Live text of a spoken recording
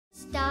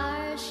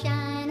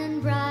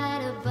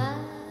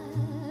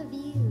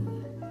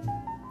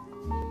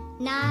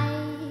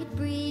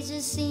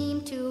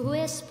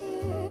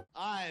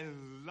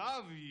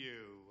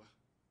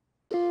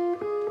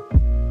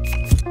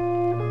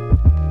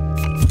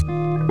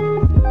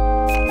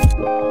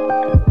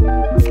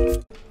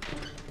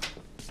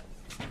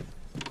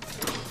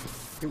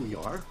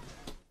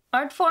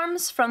Art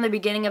forms from the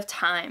beginning of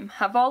time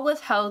have all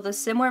withheld the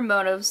similar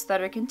motives that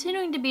are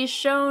continuing to be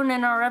shown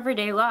in our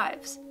everyday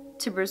lives: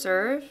 to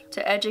preserve,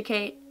 to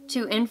educate,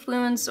 to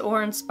influence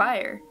or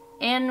inspire,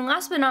 and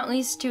last but not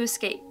least, to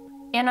escape.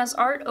 And as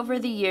art over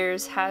the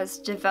years has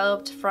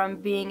developed from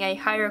being a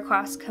higher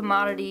class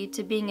commodity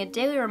to being a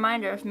daily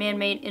reminder of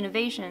man-made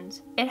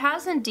innovations, it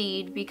has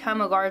indeed become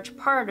a large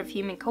part of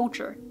human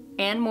culture,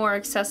 and more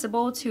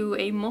accessible to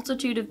a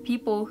multitude of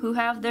people who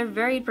have their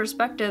varied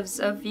perspectives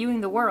of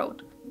viewing the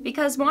world.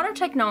 Because modern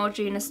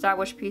technology and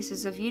established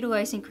pieces of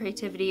utilizing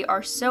creativity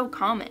are so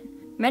common,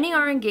 many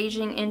are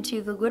engaging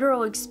into the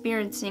literal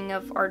experiencing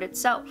of art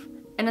itself,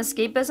 and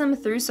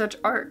escapism through such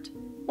art.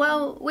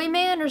 Well, we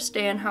may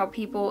understand how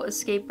people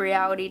escape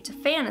reality to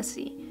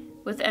fantasy,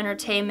 with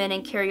entertainment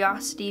and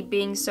curiosity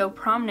being so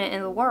prominent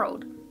in the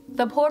world.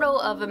 The portal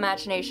of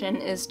imagination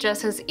is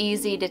just as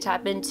easy to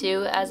tap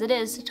into as it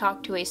is to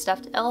talk to a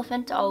stuffed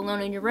elephant all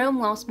alone in your room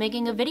whilst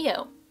making a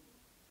video.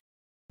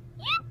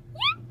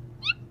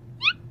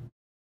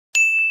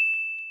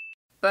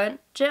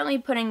 But gently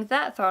putting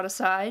that thought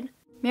aside,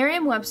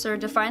 Merriam-Webster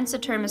defines the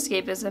term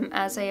escapism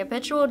as a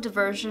habitual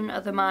diversion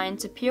of the mind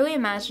to purely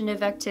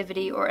imaginative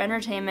activity or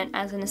entertainment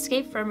as an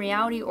escape from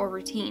reality or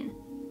routine.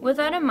 With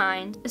that in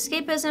mind,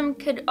 escapism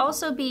could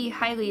also be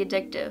highly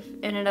addictive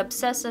and an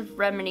obsessive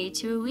remedy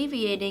to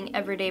alleviating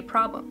everyday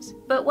problems.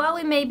 But while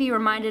we may be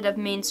reminded of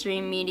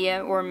mainstream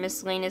media or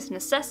miscellaneous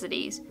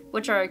necessities,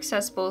 which are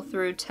accessible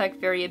through tech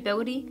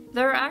variability,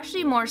 there are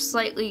actually more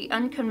slightly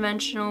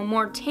unconventional,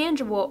 more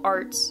tangible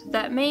arts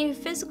that may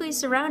physically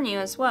surround you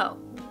as well.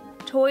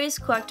 Toys,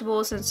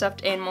 collectibles, and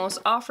stuffed animals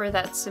offer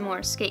that similar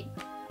escape.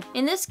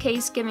 In this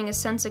case, giving a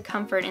sense of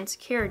comfort and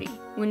security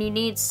when you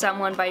need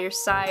someone by your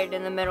side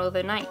in the middle of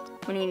the night,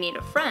 when you need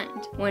a friend,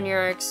 when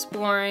you're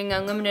exploring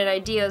unlimited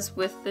ideas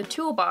with the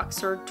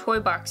toolbox or toy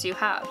box you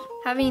have.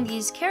 Having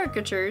these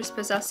caricatures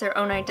possess their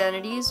own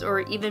identities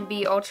or even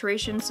be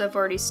alterations of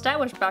already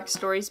established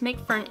backstories make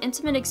for an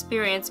intimate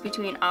experience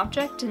between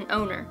object and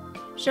owner,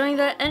 showing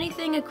that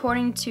anything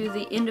according to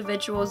the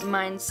individual's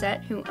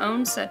mindset who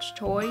owns such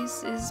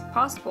toys is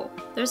possible.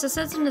 There's a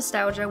sense of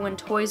nostalgia when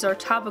toys are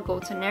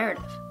topical to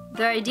narrative.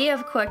 The idea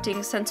of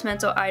collecting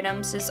sentimental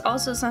items is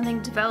also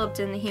something developed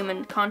in the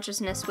human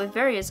consciousness with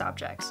various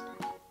objects,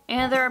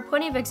 and there are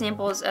plenty of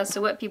examples as to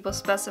what people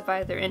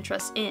specify their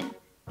interest in.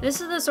 This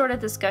is the sort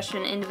of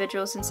discussion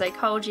individuals in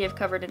psychology have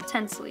covered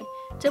intensely,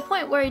 to a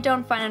point where you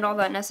don't find it all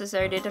that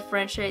necessary to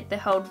differentiate the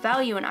held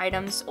value in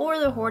items or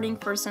the hoarding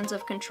for a sense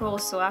of control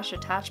 /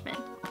 attachment.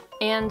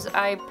 And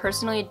I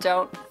personally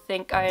don't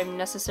think I am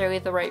necessarily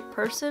the right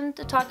person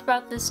to talk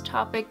about this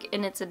topic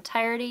in its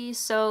entirety,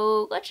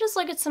 so let's just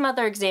look at some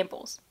other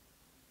examples.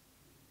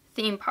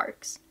 Theme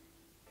parks.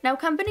 Now,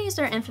 companies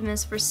are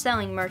infamous for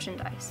selling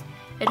merchandise.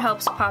 It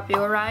helps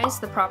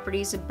popularize the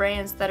properties and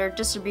brands that are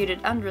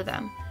distributed under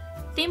them.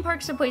 Theme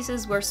parks are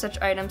places where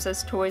such items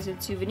as toys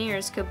and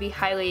souvenirs could be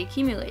highly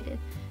accumulated,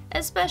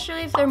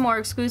 especially if they're more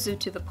exclusive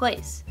to the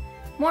place.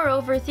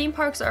 Moreover, theme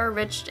parks are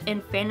rich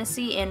in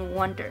fantasy and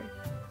wonder.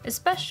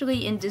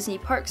 Especially in Disney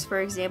parks, for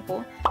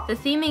example, the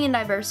theming and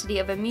diversity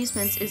of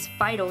amusements is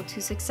vital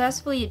to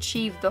successfully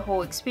achieve the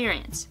whole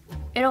experience.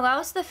 It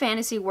allows the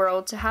fantasy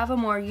world to have a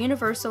more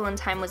universal and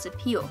timeless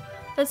appeal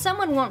that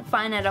someone won't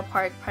find at a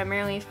park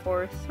primarily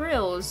for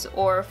thrills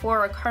or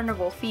for a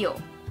carnival feel,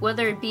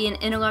 whether it be an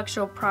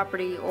intellectual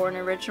property or an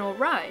original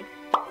ride,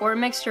 or a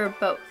mixture of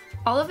both.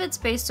 All of it's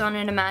based on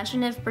an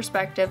imaginative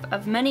perspective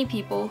of many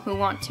people who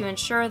want to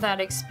ensure that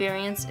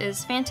experience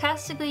is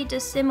fantastically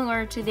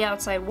dissimilar to the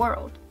outside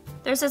world.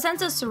 There's a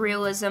sense of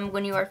surrealism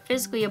when you are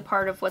physically a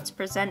part of what's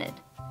presented,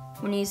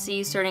 when you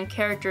see certain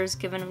characters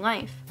given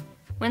life,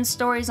 when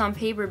stories on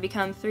paper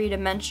become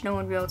three-dimensional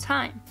in real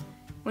time,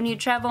 when you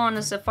travel on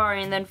a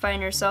safari and then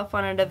find yourself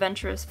on an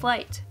adventurous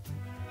flight,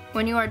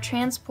 when you are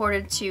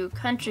transported to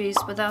countries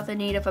without the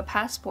need of a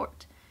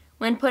passport,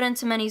 when put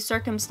into many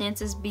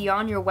circumstances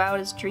beyond your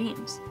wildest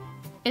dreams.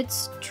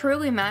 It's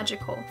truly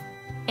magical,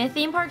 and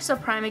theme parks are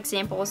prime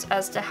examples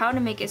as to how to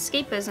make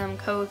escapism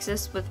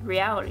coexist with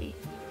reality.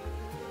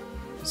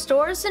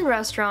 Stores and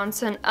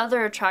restaurants and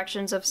other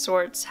attractions of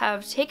sorts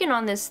have taken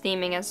on this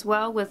theming as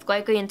well, with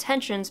likely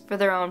intentions for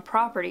their own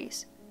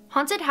properties.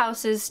 Haunted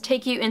houses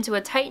take you into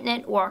a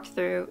tight-knit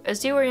walkthrough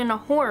as you were in a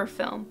horror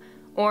film,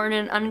 or in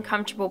an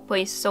uncomfortable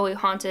place solely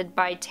haunted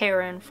by terror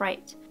and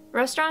fright.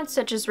 Restaurants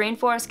such as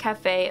Rainforest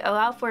Cafe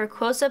allow for a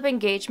close-up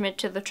engagement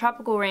to the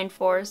tropical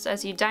rainforest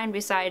as you dine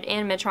beside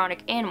animatronic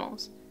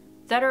animals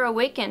that are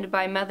awakened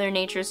by Mother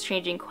Nature's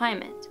changing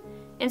climate.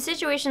 In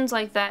situations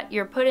like that,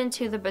 you're put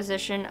into the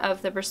position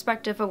of the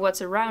perspective of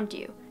what's around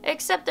you,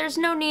 except there's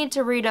no need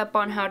to read up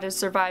on how to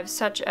survive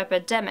such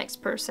epidemics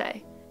per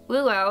se.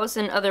 Luau's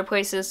and other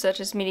places such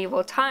as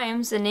medieval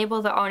times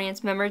enable the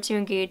audience member to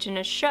engage in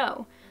a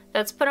show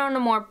that's put on a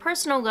more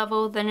personal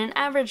level than an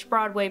average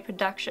Broadway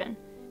production.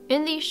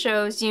 In these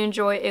shows, you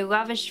enjoy a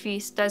lavish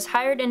feast as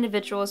hired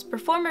individuals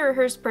perform a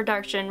rehearsed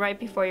production right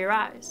before your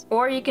eyes,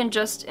 or you can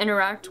just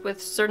interact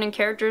with certain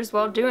characters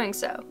while doing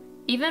so.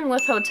 even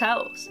with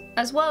hotels,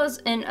 as well as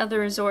in other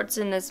resorts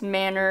in this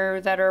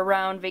manner that are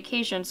around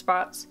vacation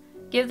spots,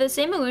 give the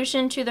same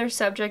illusion to their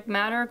subject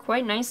matter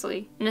quite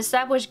nicely, and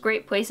establish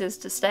great places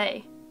to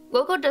stay.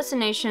 Local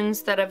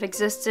destinations that have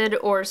existed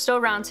or are still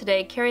around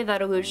today carry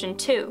that illusion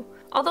too.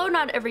 Although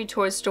not every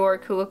toy store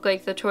could look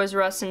like the Toys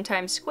R Us in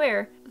Times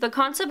Square, the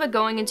concept of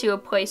going into a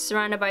place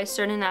surrounded by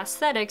certain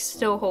aesthetics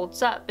still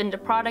holds up in the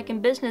product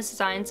and business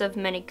designs of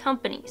many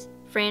companies.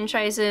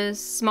 Franchises,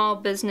 small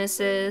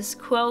businesses,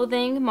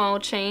 clothing, mall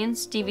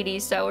chains,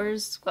 DVD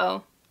sellers,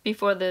 well,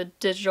 before the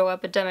digital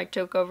epidemic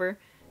took over,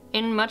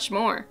 and much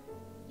more.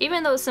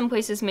 Even though some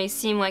places may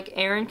seem like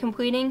errand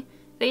completing,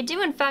 they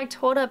do in fact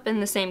hold up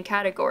in the same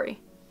category.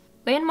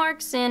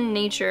 Landmarks in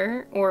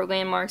nature, or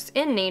landmarks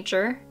in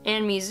nature,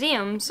 and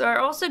museums are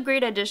also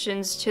great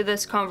additions to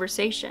this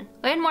conversation.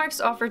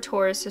 Landmarks offer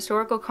tourists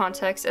historical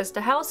context as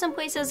to how some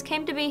places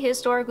came to be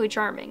historically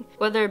charming,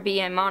 whether it be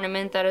a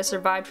monument that has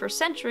survived for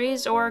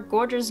centuries or a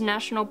gorgeous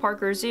national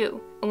park or zoo.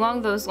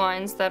 Along those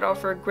lines that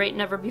offer great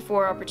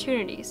never-before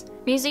opportunities.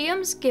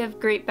 Museums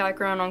give great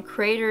background on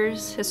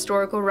creators,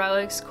 historical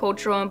relics,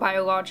 cultural and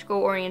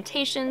biological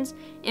orientations,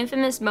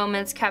 infamous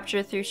moments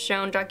captured through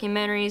shown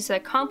documentaries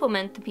that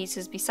complement the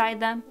pieces beside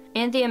them,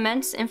 and the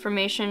immense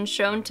information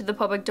shown to the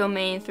public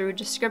domain through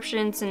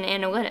descriptions and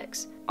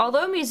analytics.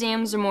 Although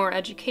museums are more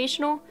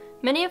educational,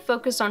 many have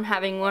focused on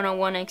having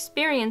one-on-one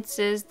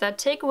experiences that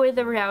take away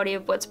the reality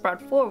of what's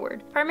brought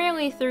forward,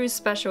 primarily through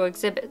special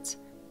exhibits.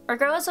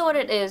 Regardless of what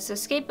it is,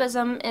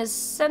 escapism is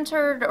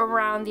centered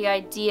around the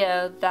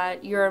idea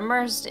that you're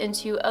immersed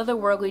into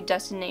otherworldly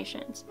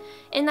destinations,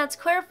 and that's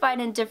clarified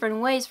in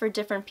different ways for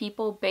different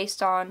people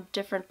based on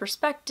different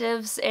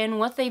perspectives and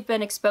what they've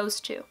been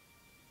exposed to.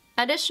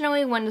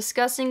 Additionally, when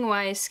discussing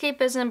why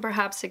escapism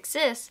perhaps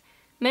exists,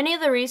 many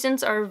of the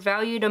reasons are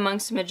valued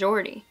amongst the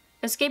majority.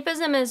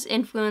 Escapism is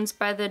influenced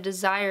by the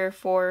desire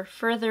for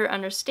further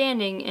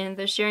understanding and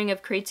the sharing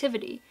of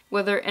creativity,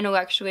 whether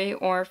intellectually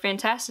or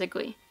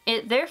fantastically.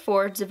 It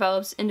therefore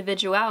develops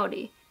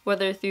individuality,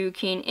 whether through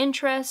keen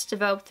interest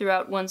developed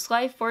throughout one's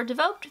life or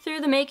developed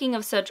through the making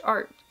of such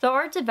art. The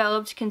art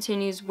developed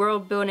continues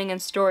world building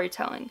and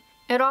storytelling.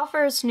 It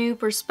offers new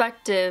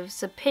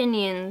perspectives,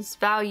 opinions,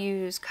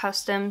 values,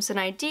 customs, and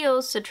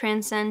ideals to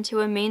transcend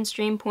to a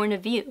mainstream point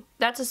of view.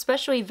 That's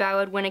especially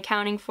valid when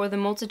accounting for the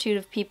multitude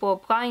of people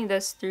applying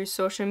this through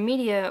social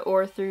media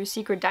or through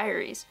secret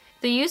diaries.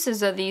 The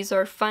uses of these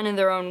are fun in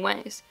their own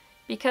ways.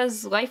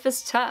 Because life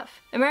is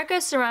tough. America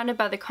is surrounded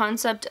by the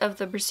concept of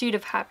the pursuit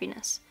of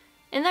happiness,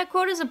 and that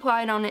quote is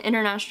applied on an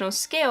international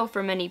scale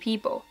for many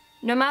people.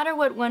 No matter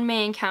what one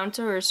may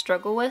encounter or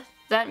struggle with,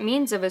 that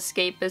means of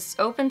escape is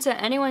open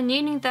to anyone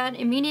needing that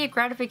immediate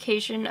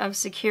gratification of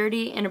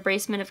security and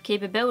embracement of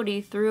capability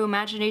through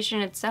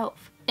imagination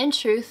itself. In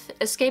truth,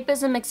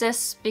 escapism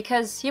exists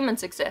because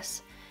humans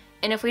exist,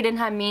 and if we didn't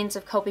have means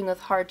of coping with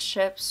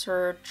hardships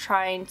or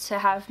trying to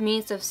have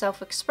means of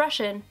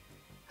self-expression,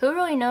 who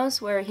really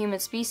knows where a human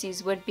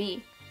species would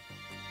be?